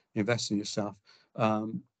staff, invest in your staff,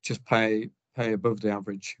 just pay above the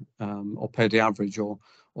average, or pay the average, or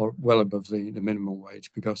well above the minimum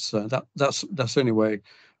wage, because that's the only way.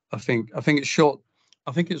 I think it's short.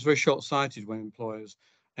 I think it's very short-sighted when employers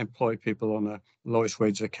employ people on a lowest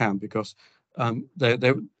wage they can, because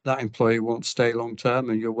that employee won't stay long term,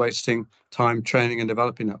 and you're wasting time training and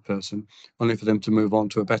developing that person, only for them to move on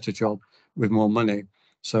to a better job with more money.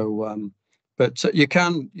 So, but you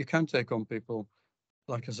can take on people,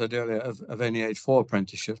 like I said earlier, of any age for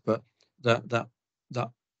apprenticeships, but that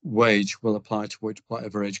wage will apply to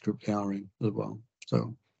whatever age group they are in as well.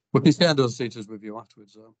 So we can share those details with you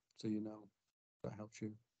afterwards, though, so you know that helps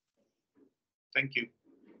you. Thank you.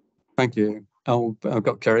 Thank you. I've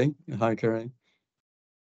got Kerry. Hi, Kerry.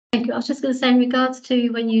 Thank you. I was just going to say, in regards to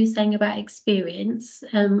when you were saying about experience,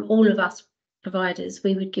 all of us providers,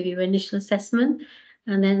 we would give you an initial assessment,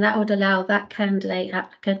 and then that would allow that candidate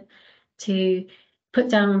applicant to put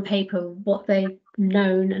down on paper what they've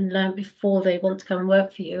known and learned before they want to come and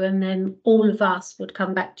work for you, and then all of us would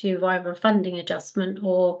come back to you with either a funding adjustment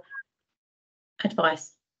or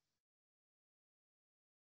advice.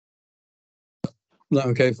 Is that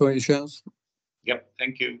okay for you, Shaz? Yep.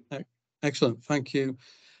 Thank you. Excellent. Thank you.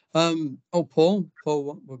 Paul,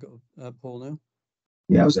 we've got Paul now.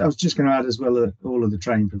 Yeah, I was just going to add as well that all of the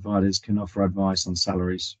training providers can offer advice on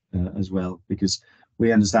salaries as well, because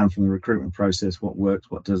we understand from the recruitment process what works,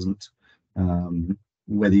 what doesn't,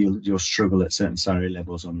 whether you'll struggle at certain salary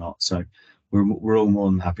levels or not. So we're all more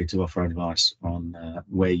than happy to offer advice on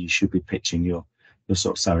where you should be pitching your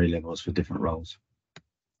sort of salary levels for different roles.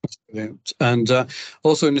 Brilliant. And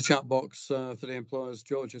also in the chat box for the employers,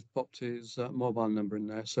 George has popped his mobile number in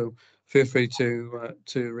there, so feel free to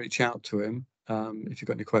reach out to him if you've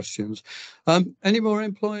got any questions. Any more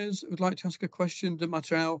employers who would like to ask a question? Doesn't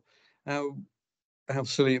matter how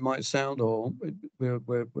silly it might sound, or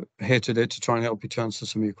we're here today to try and help you to answer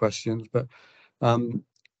some of your questions. But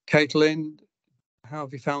Caitlin, how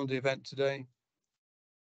have you found the event today?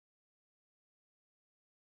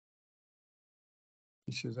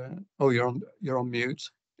 She's there. Oh, you're on mute.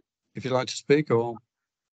 If you'd like to speak, or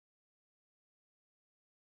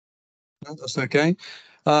no, that's okay.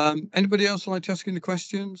 Anybody else like to ask any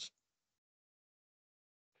questions?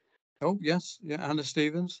 Oh yes, yeah, Anna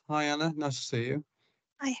Stevens. Hi, Anna. Nice to see you.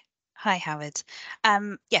 Hi, Howard.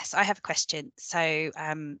 Yes, I have a question. So,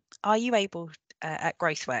 are you able at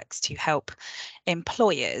GrowthWorks to help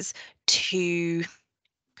employers to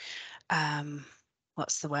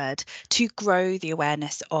to grow the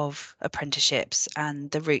awareness of apprenticeships and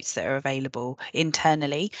the routes that are available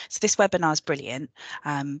internally? So this webinar is brilliant,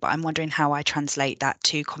 but I'm wondering how I translate that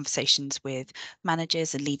to conversations with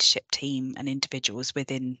managers and leadership team and individuals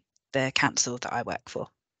within the council that I work for.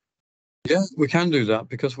 Yeah, we can do that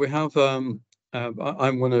because we have.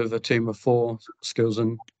 I'm one of a team of 4 skills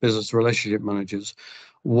and business relationship managers.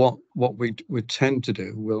 What we tend to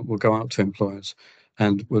do, we'll go out to employers,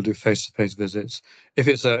 and we'll do face-to-face visits. If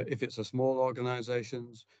it's a small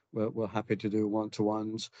organisations, we're happy to do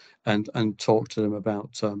one-to-ones and talk to them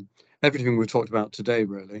about everything we talked about today,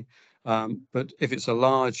 really. But if it's a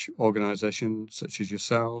large organisation such as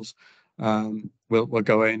yourselves, we'll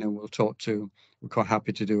go in and we'll talk to. We're quite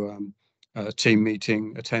happy to do team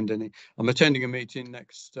meeting, I'm attending a meeting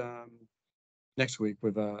next week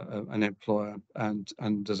with an employer, and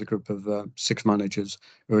there's a group of 6 managers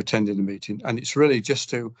who are attending the meeting, and it's really just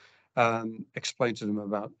to explain to them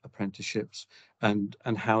about apprenticeships and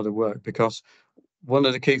how they work, because one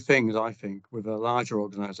of the key things I think with a larger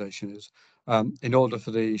organisation is in order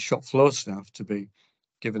for the shop floor staff to be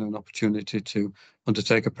given an opportunity to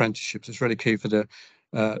undertake apprenticeships, it's really key for the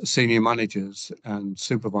senior managers and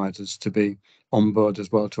supervisors to be on board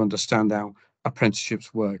as well, to understand how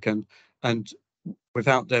apprenticeships work, and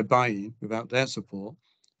without their buy-in, without their support,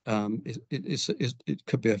 it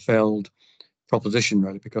could be a failed proposition,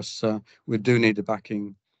 really, because we do need the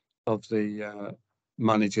backing of the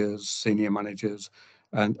managers, senior managers,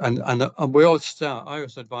 and we always start. I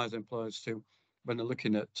always advise employers to, when they're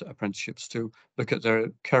looking at apprenticeships, to look at their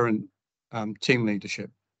current team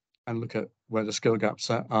leadership and look at where the skill gaps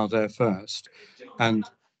are there first, and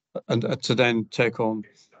to then take on,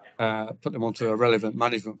 put them onto a relevant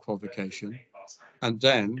management qualification, and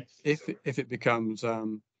then if it becomes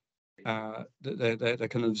they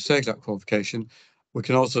can undertake that qualification, we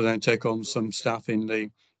can also then take on some staff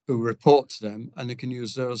who report to them, and they can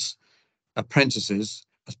use those apprentices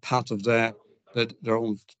as part of their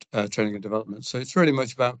own training and development. So it's really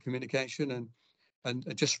much about communication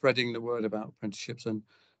and just spreading the word about apprenticeships, and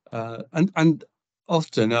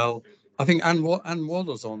often I think Anne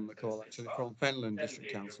Waller's on the call actually from Fenland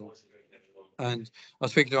District Council, and I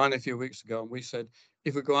was speaking to Anne a few weeks ago, and we said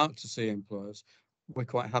if we go out to see employers, we're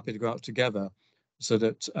quite happy to go out together, so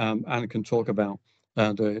that Anne can talk about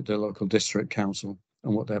the local district council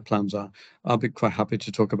and what their plans are. I'll be quite happy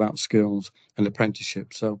to talk about skills and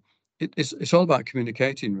apprenticeship. So it's all about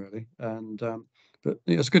communicating, really. And but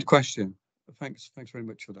it's a good question. Thanks very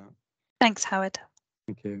much for that. Thanks, Howard.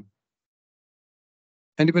 Thank you.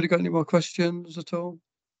 Anybody got any more questions at all?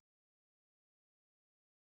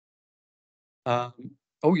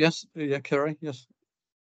 Oh yes, yeah, Kerry, yes.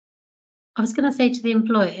 I was going to say to the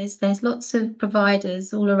employers, there's lots of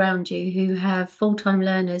providers all around you who have full-time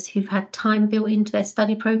learners who've had time built into their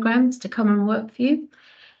study programs to come and work for you.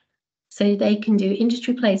 So they can do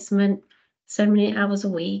industry placement, so many hours a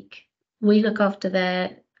week. We look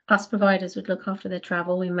after us providers would look after their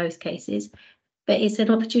travel in most cases, but it's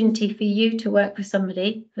an opportunity for you to work with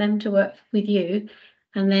somebody, them to work with you.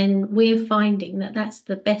 And then we're finding that that's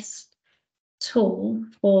the best tool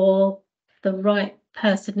for the right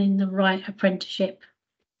person in the right apprenticeship.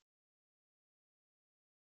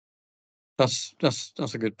 That's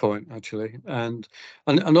a good point, actually, and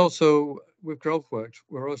also with GrowthWorks,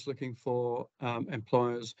 we're always looking for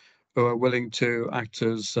employers who are willing to act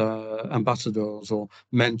as ambassadors or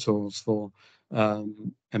mentors for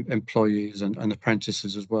employees and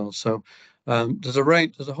apprentices as well. So there's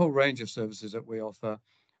a whole range of services that we offer,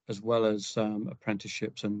 as well as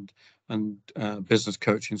apprenticeships and business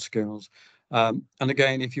coaching skills. And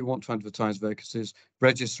again, if you want to advertise vacancies,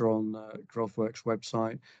 register on GrowthWorks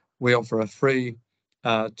website. We offer a free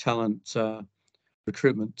talent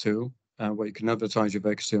recruitment tool where you can advertise your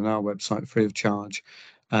vacancy on our website free of charge.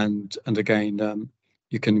 And again,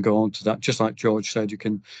 you can go on to that, just like George said, you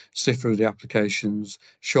can sift through the applications,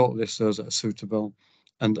 shortlist those that are suitable,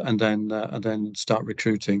 and then start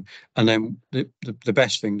recruiting. And then the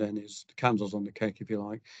best thing then is the candles on the cake, if you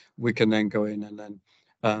like. We can then go in and then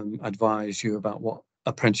advise you about what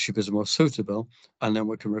apprenticeship is the most suitable, and then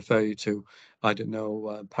we can refer you to, I don't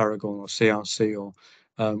know, Paragon or CRC or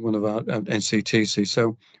one of our NCTC.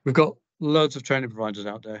 So we've got loads of training providers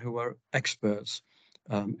out there who are experts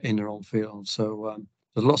in their own field. So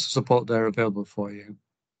there's lots of support there available for you.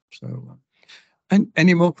 So, and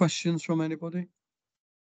any more questions from anybody?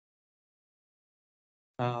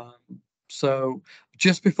 So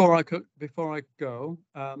just before I go,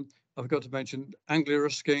 I've got to mention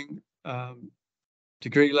Anglia-Ruskin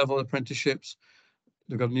degree level apprenticeships.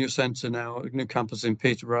 They've got a new centre now, a new campus in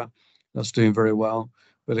Peterborough that's doing very well.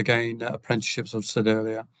 But again, apprenticeships, I've said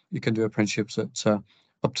earlier, you can do apprenticeships at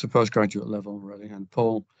up to postgraduate level, really. And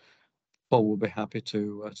Paul will be happy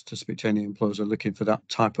to speak to any employers who are looking for that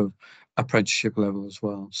type of apprenticeship level as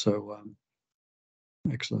well. So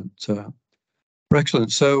excellent,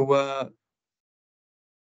 excellent. So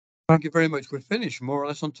Thank you very much. We're finished more or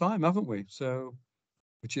less on time, haven't we? So,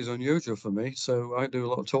 which is unusual for me. So I do a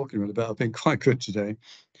lot of talking about. I've been quite good today.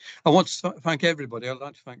 I want to thank everybody. I'd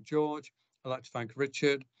like to thank George. I'd like to thank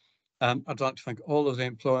Richard. I'd like to thank all of the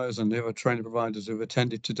employers and the other training providers who've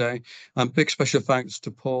attended today. Big special thanks to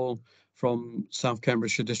Paul from South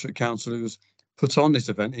Cambridgeshire District Council, who's put on this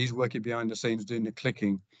event. He's working behind the scenes doing the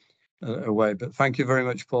clicking away. But thank you very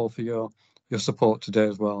much, Paul, for your support today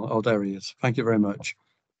as well. Oh, there he is. Thank you very much.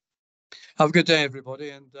 Have a good day, everybody,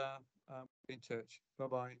 and be in touch.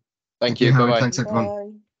 Bye-bye. Thank you. Bye-bye. Thanks,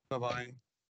 everyone. Bye-bye.